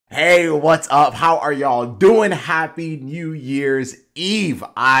Hey, what's up? How are y'all doing? Happy New Year's Eve.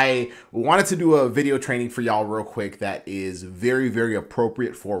 I wanted to do a video training for y'all real quick that is very, very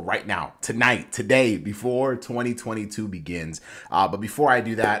appropriate for right now, tonight, today, before 2022 begins. But before I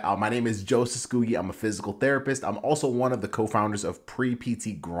do that, my name is Joseph Scoogie. I'm a physical therapist. I'm also one of the co-founders of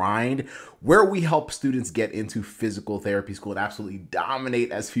Pre-PT Grind, where we help students get into physical therapy school and absolutely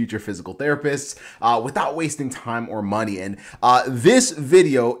dominate as future physical therapists without wasting time or money. And this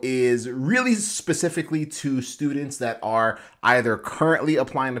video is really specifically to students that are either currently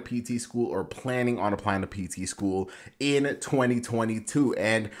applying to PT school or planning on applying to PT school in 2022.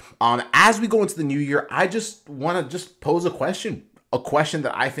 And as we go into the new year, I just want to pose a question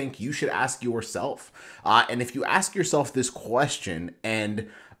that I think you should ask yourself. And if you ask yourself this question and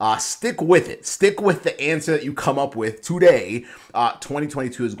stick with it, stick with the answer that you come up with today,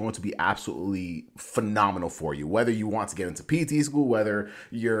 2022 is going to be absolutely phenomenal for you. Whether you want to get into PT school, whether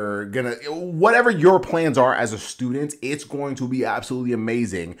you're whatever your plans are as a student, it's going to be absolutely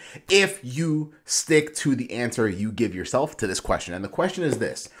amazing if you stick to the answer you give yourself to this question. And the question is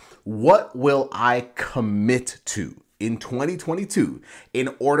this: what will I commit to in 2022 in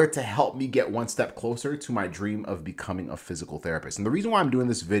order to help me get one step closer to my dream of becoming a physical therapist? And the reason why I'm doing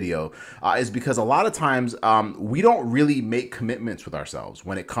this video is because a lot of times we don't really make commitments with ourselves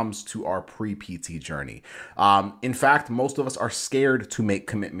when it comes to our pre-PT journey. In fact, most of us are scared to make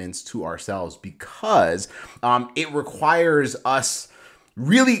commitments to ourselves because it requires us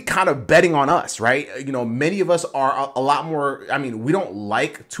really kind of betting on us, right? You know, many of us are a lot more, we don't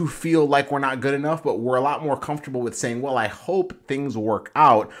like to feel like we're not good enough, but we're a lot more comfortable with saying, well, I hope things work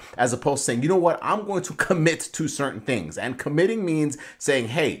out, as opposed to saying, you know what, I'm going to commit to certain things. And committing means saying,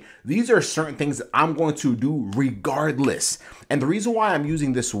 hey, these are certain things that I'm going to do regardless. And the reason why I'm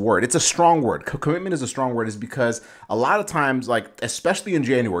using this word, it's a strong word. Commitment is a strong word, is because a lot of times, like, especially in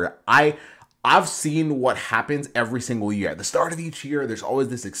January, I've seen what happens every single year. At the start of each year, there's always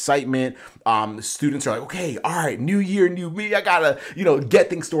this excitement. Students are like, okay, all right, new year, new me. I gotta,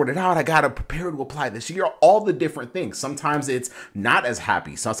 get things sorted out. I gotta prepare to apply this year, all the different things. Sometimes it's not as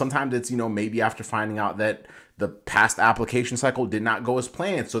happy. So sometimes it's, maybe after finding out that the past application cycle did not go as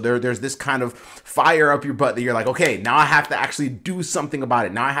planned. So there's this kind of fire up your butt that you're like, okay, now I have to actually do something about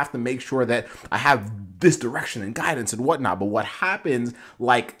it. Now I have to make sure that I have this direction and guidance and whatnot. But what happens,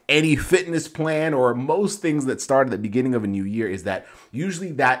 like any fitness plan or most things that start at the beginning of a new year, is that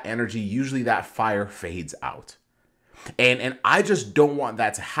usually that energy, usually that fire fades out. And I just don't want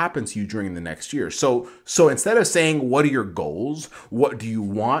that to happen to you during the next year. So instead of saying, what are your goals? What do you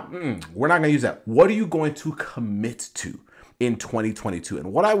want? We're not going to use that. What are you going to commit to in 2022?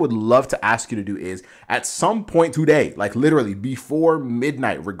 And what I would love to ask you to do is, at some point today, like literally before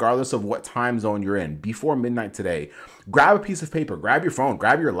midnight, regardless of what time zone you're in, before midnight today, grab a piece of paper, grab your phone,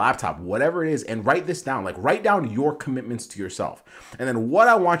 grab your laptop, whatever it is, and write this down. Like, write down your commitments to yourself. And then what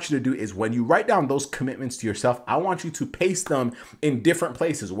I want you to do is, when you write down those commitments to yourself, I want you to paste them in different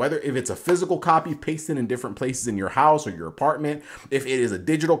places. Whether if it's a physical copy, paste it in different places in your house or your apartment. If it is a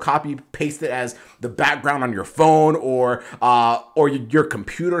digital copy, paste it as the background on your phone or your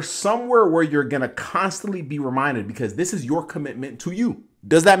computer, somewhere where you're gonna constantly be reminded, because this is your commitment to you.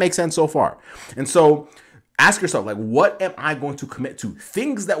 Does that make sense so far? And so ask yourself, like, what am I going to commit to?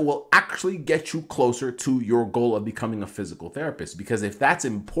 Things that will actually get you closer to your goal of becoming a physical therapist. Because if that's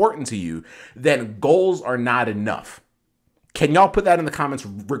important to you, then goals are not enough. Can y'all put that in the comments,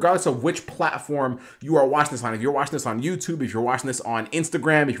 regardless of which platform you are watching this on? If you're watching this on YouTube, if you're watching this on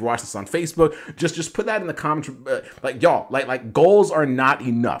Instagram, if you're watching this on Facebook, just put that in the comments. Like, y'all, like goals are not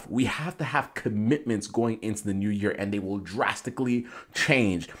enough. We have to have commitments going into the new year, and they will drastically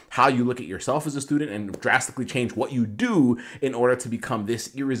change how you look at yourself as a student and drastically change what you do in order to become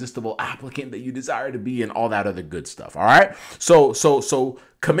this irresistible applicant that you desire to be, and all that other good stuff. All right. So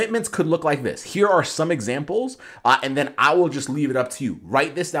commitments could look like this. Here are some examples, and then I will just leave it up to you.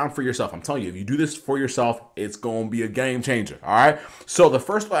 Write this down for yourself. I'm telling you, if you do this for yourself, it's going to be a game changer, all right? So the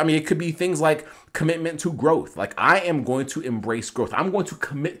first one, it could be things like commitment to growth. Like, I am going to embrace growth. I'm going to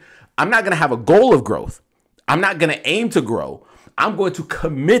commit. I'm not going to have a goal of growth. I'm not going to aim to grow. I'm going to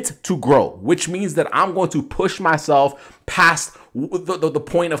commit to grow, which means that I'm going to push myself past the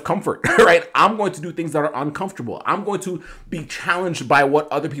point of comfort, right? I'm going to do things that are uncomfortable. I'm going to be challenged by what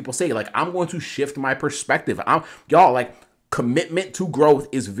other people say. Like, I'm going to shift my perspective. Y'all, like, commitment to growth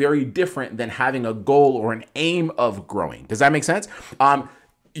is very different than having a goal or an aim of growing. Does that make sense?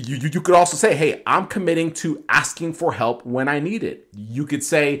 You could also say, hey, I'm committing to asking for help when I need it. You could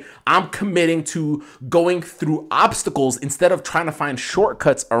say, I'm committing to going through obstacles instead of trying to find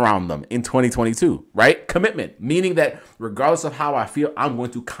shortcuts around them in 2022, right? Commitment, meaning that regardless of how I feel, I'm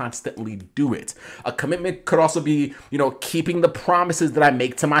going to constantly do it. A commitment could also be, keeping the promises that I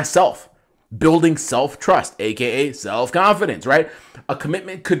make to myself. Building self-trust, aka self-confidence, right? A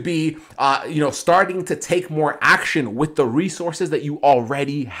commitment could be, starting to take more action with the resources that you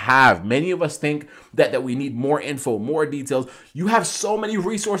already have. Many of us think that we need more info, more details. You have so many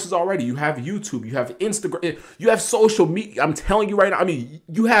resources already. You have YouTube, you have Instagram, you have social media. I'm telling you right now. I mean,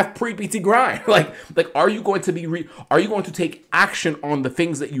 you have pre-PT grind. Like, are you going to take action on the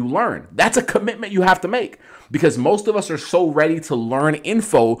things that you learn? That's a commitment you have to make. Because most of us are so ready to learn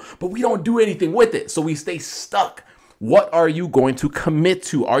info, but we don't do anything with it. So we stay stuck. What are you going to commit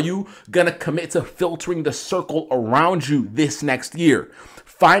to? Are you going to commit to filtering the circle around you this next year?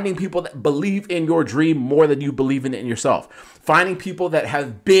 Finding people that believe in your dream more than you believe in it in yourself. Finding people that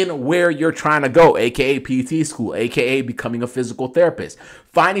have been where you're trying to go, aka PT school, aka becoming a physical therapist.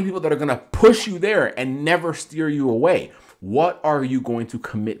 Finding people that are going to push you there and never steer you away. What are you going to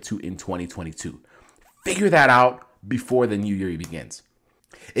commit to in 2022? Figure that out before the new year begins.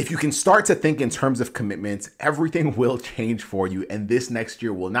 If you can start to think in terms of commitments, everything will change for you. And this next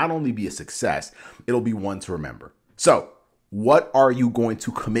year will not only be a success, it'll be one to remember. So what are you going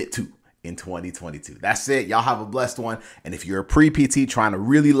to commit to in 2022? That's it. Y'all have a blessed one. And if you're a pre-PT trying to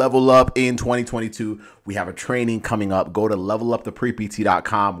really level up in 2022, we have a training coming up. Go to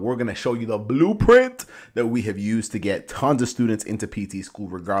leveluptheprept.com. We're going to show you the blueprint that we have used to get tons of students into PT school,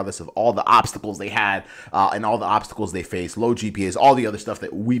 regardless of all the obstacles they had and all the obstacles they faced, low GPAs, all the other stuff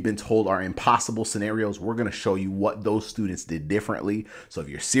that we've been told are impossible scenarios. We're going to show you what those students did differently. So if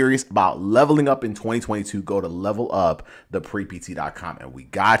you're serious about leveling up in 2022, go to leveluptheprept.com and we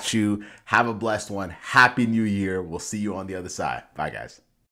got you. Have a blessed one. Happy New Year. We'll see you on the other side. Bye, guys.